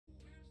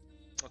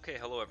Okay,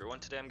 hello everyone.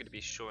 Today I'm going to be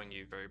showing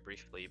you very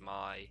briefly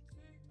my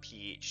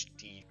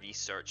PhD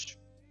research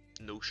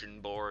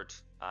Notion board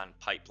and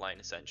pipeline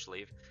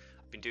essentially.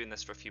 I've been doing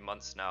this for a few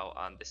months now,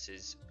 and this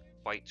is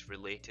quite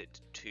related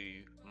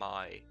to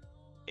my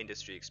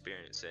industry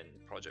experience in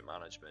project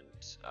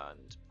management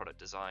and product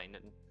design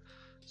and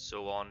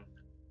so on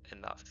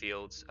in that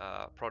field.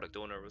 Product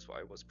owner was what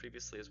I was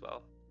previously as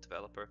well,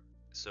 developer.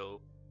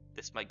 So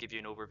this might give you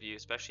an overview,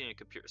 especially in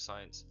computer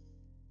science,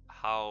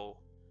 how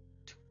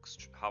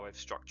how I've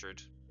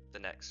structured the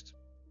next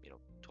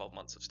 12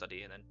 months of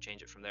study and then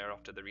change it from there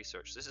after the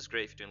research. This is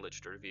great if you're doing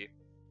literature review,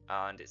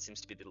 and it seems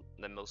to be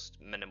the most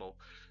minimal,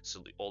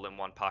 so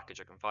all-in-one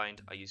package I can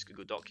find. I use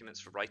Google Documents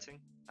for writing,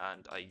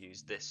 and I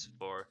use this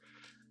for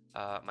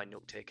my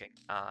note-taking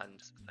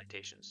and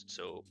citations.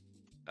 So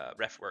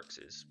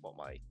Refworks is what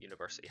my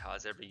university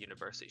has. Every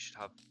university should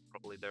have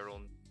probably their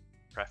own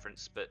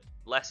preference, but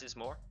less is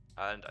more.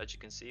 And as you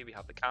can see, we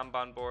have the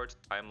Kanban board,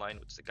 timeline,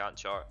 which is a Gantt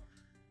chart.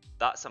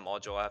 That's a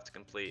module I have to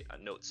complete,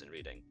 and notes and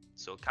reading.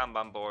 So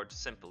Kanban board,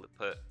 simply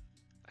put,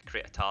 I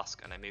create a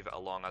task and I move it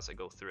along as I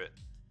go through it.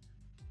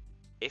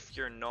 If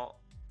you're not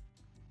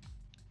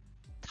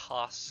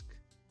task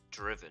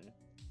driven,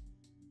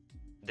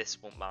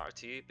 this won't matter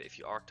to you, but if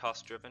you are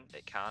task driven,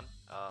 it can.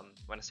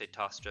 When I say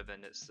task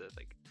driven, it's the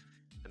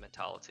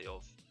mentality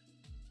of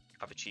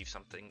I've achieved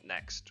something,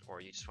 next, or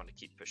you just want to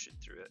keep pushing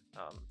through it.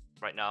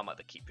 Right now I'm at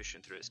the keep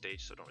pushing through it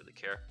stage, so I don't really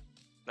care.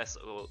 Nice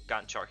little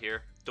Gantt chart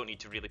here. Don't need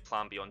to really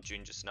plan beyond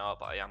June just now,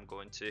 but I am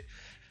going to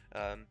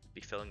be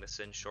filling this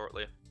in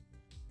shortly.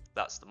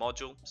 That's the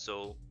module.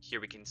 So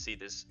here we can see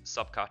there's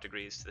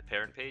subcategories to the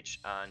parent page,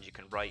 and you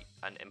can write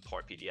and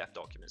import PDF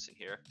documents in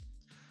here.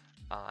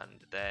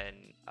 And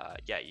then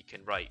yeah, you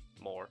can write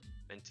more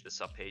into the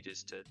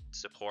subpages to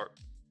support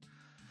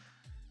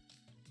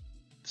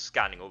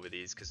scanning over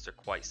these because they're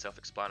quite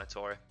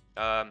self-explanatory.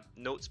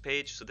 Notes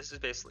page. So this is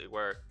basically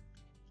where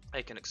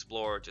I can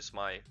explore just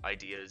my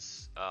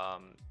ideas,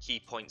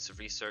 key points of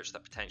research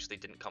that potentially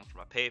didn't come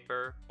from a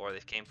paper, or they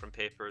came from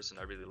papers and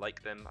I really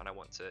like them and I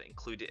want to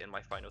include it in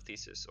my final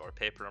thesis or a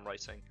paper I'm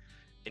writing.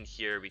 In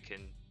here we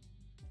can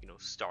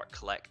start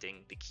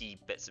collecting the key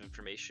bits of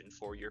information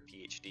for your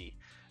PhD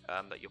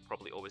that you'll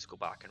probably always go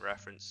back and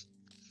reference.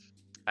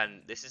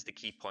 And this is the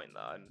key point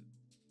that I'm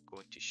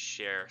going to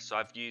share. So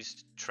I've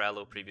used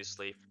Trello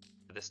previously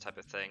for this type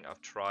of thing. I've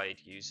tried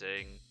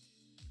using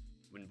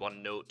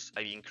OneNote.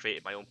 I even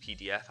created my own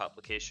PDF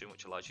application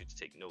which allows you to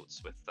take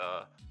notes with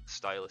a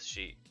stylus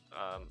sheet,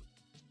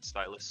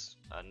 stylus,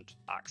 and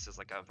acts as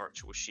like a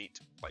virtual sheet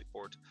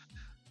whiteboard.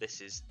 This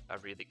is a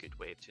really good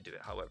way to do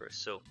it, however.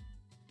 So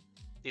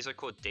these are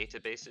called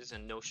databases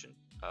in Notion.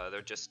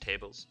 They're just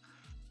tables.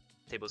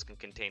 Tables can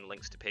contain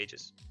links to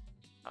pages,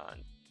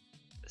 and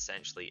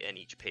essentially in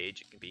each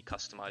page it can be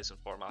customized and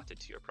formatted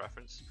to your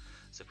preference.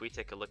 So if we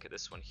take a look at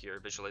this one here,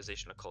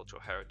 visualization of cultural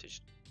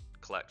heritage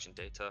collection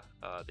data,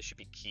 this should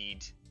be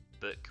keyed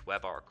book,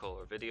 web article,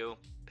 or video,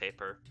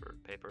 paper.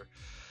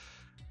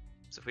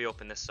 So if we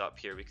open this up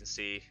here, we can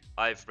see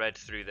I've read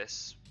through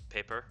this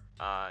paper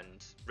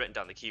and written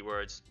down the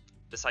keywords,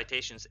 the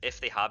citations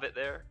if they have it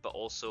there, but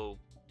also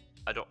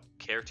I don't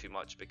care too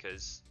much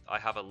because I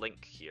have a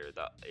link here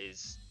that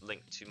is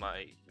linked to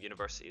my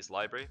university's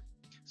library.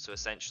 So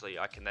essentially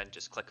I can then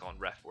just click on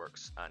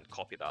Refworks and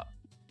copy that,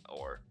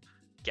 or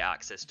get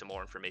access to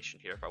more information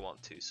here if I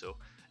want to. So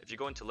if you're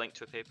going to link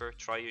to a paper,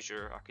 try use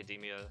your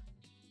academia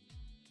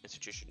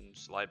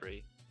institution's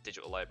library,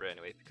 digital library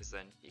anyway, because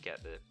then you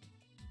get the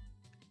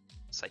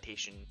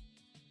citation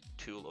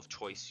tool of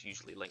choice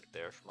usually linked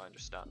there from my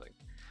understanding.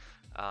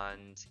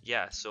 And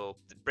yeah, so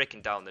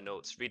breaking down the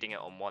notes, reading it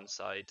on one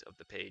side of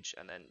the page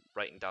and then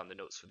writing down the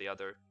notes for the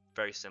other,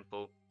 very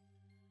simple.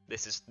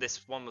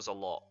 This one was a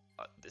lot.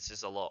 This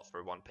is a lot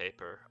for one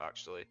paper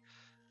actually,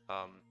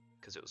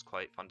 because it was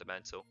quite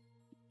fundamental.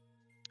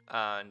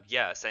 And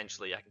yeah,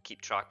 essentially I can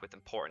keep track with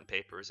important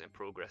papers in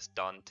progress,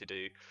 done, to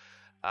do,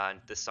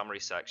 and the summary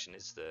section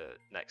is the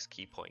next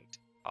key point.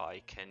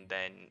 I can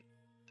then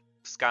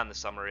scan the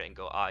summary and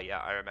go, yeah,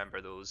 I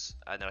remember those,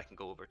 and then I can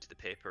go over to the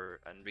paper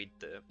and read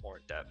the more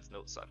in-depth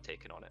notes that I've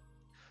taken on it.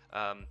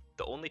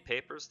 The only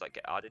papers that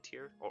get added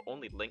here, or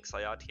only links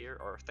I add here,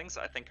 are things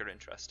that I think are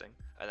interesting,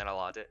 and then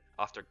I'll add it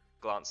after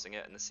glancing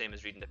it. And the same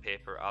as reading the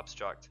paper,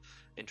 abstract,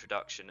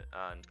 introduction,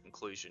 and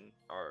conclusion,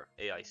 or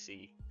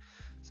AIC.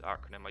 It's the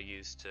acronym I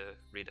use to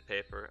read a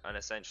paper. And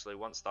essentially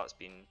once that's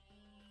been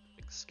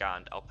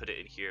scanned, I'll put it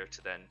in here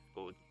to then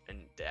go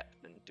in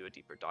depth and do a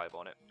deeper dive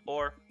on it,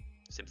 or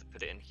simply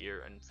put it in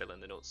here and fill in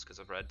the notes because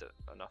I've read it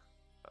enough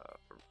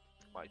for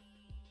my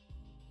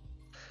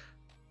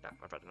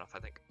I've read enough, I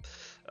think.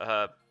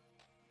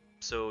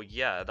 So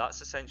yeah,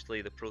 that's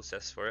essentially the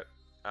process for it,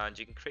 and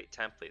you can create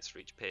templates for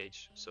each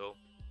page. So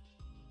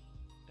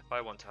if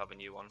I want to have a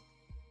new one,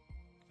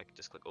 I can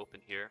just click open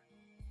here,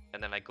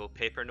 and then I go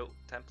paper note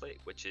template,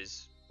 which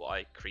is what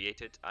I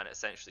created, and it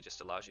essentially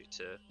just allows you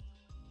to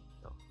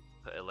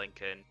put a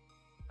link in,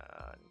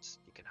 and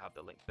you can have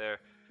the link there.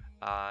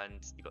 And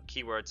you've got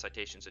keywords,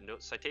 citations, and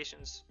notes.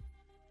 Citations,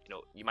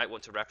 you might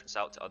want to reference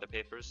out to other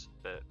papers,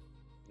 but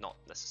not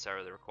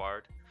necessarily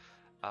required.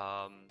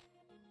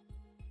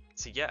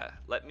 So yeah,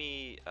 let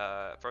me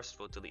first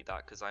of all delete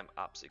that because I'm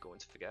absolutely going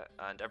to forget,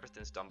 and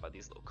everything's done by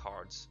these little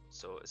cards,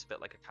 so it's a bit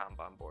like a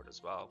Kanban board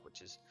as well,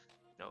 which is,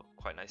 you know,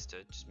 quite nice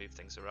to just move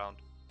things around.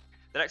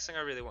 The next thing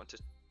I really want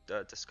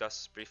to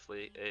discuss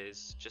briefly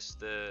is just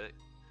the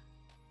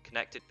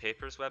Connected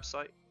Papers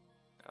website.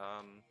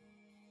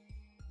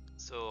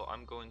 So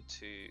I'm going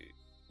to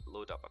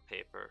load up a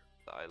paper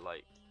that I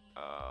like.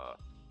 I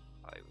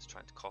was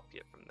trying to copy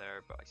it from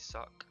there, but I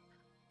suck.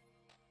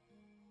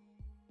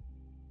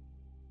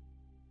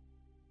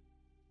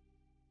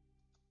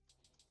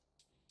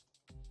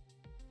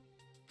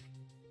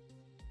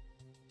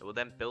 It will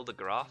then build a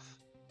graph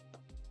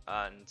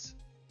and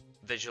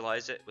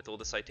visualize it with all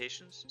the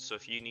citations. So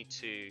if you need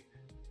to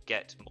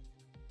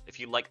if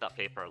you like that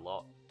paper a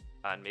lot,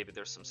 and maybe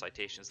there's some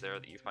citations there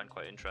that you find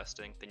quite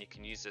interesting, then you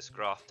can use this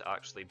graph to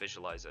actually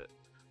visualize it,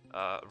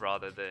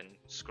 rather than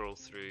scroll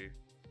through.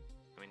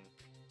 I mean,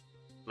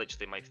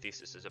 literally my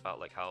thesis is about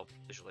like how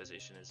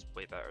visualization is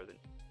way better than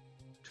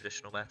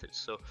traditional methods.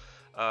 So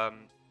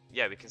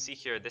yeah, we can see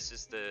here this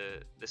is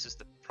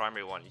the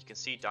primary one. You can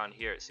see down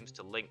here it seems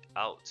to link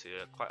out to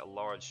quite a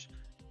large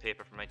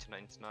paper from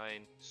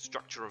 1999,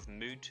 Structure of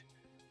Mood,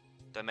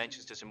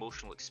 Dimensions does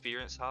Emotional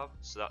Experience have?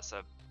 So that's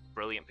a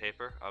brilliant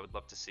paper, I would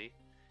love to see.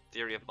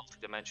 Theory of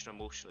Multidimensional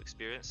Emotional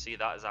Experience, see,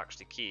 that is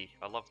actually key,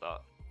 I love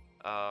that.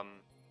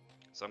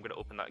 So I'm going to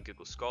open that in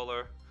Google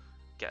Scholar,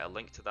 get a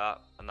link to that,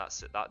 and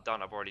that's it, that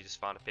done. I've already just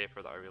found a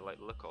paper that I really like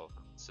the look of.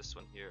 It's this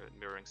one here,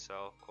 Mirroring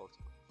Cell,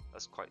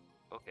 that's quite,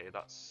 okay,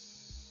 that's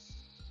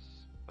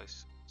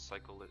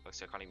cycle,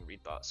 actually I can't even read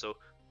that. So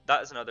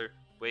that is another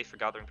way for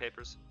gathering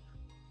papers.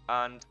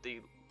 And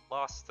the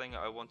last thing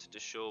I wanted to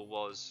show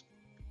was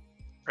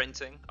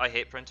printing. I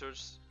hate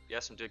printers.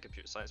 Yes, I'm doing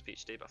computer science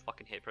PhD, but I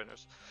fucking hate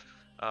printers.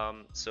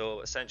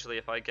 So essentially,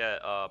 if I get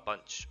a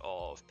bunch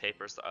of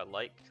papers that I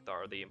like, that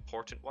are the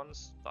important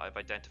ones that I've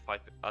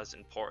identified as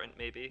important,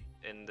 maybe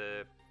in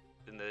the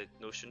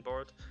Notion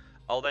board,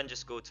 I'll then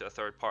just go to a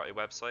third-party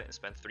website and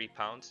spend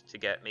 £3 to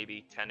get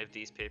maybe 10 of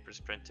these papers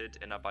printed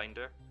in a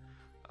binder,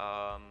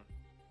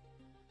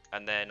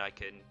 and then I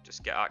can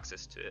just get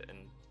access to it and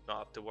not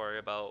have to worry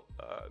about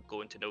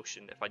going to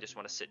Notion if I just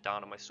want to sit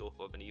down on my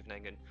sofa of an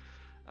evening and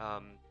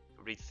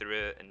read through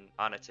it and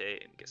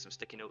annotate and get some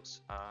sticky notes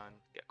and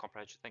get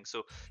comprehension things.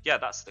 So yeah,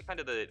 that's the kind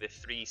of the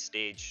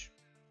 3-stage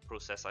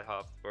process I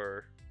have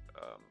for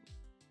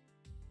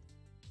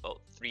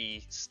well,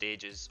 3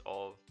 stages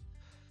of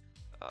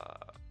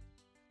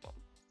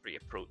 3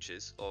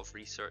 approaches of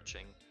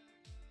researching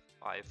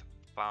I've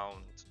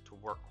found to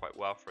work quite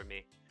well for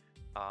me.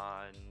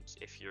 And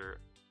if you're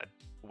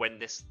when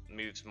this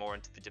moves more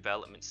into the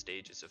development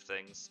stages of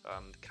things,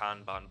 the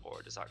Kanban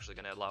board is actually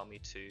going to allow me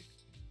to,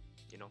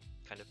 you know,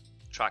 kind of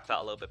track that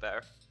a little bit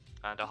better,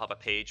 and I'll have a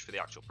page for the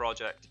actual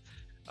project,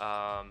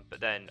 but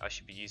then I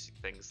should be using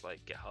things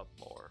like GitHub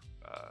or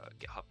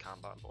GitHub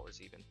Kanban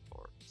boards even,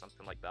 or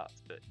something like that.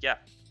 But yeah,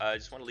 I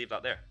just want to leave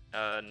that there,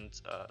 and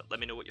let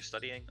me know what you're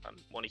studying. I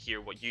want to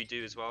hear what you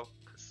do as well,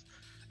 because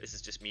this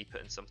is just me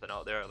putting something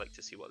out there. I like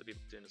to see what other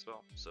people are doing as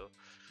well. So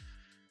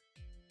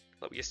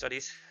good luck with your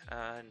studies,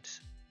 and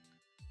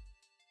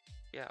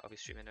yeah, I'll be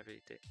streaming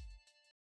every day.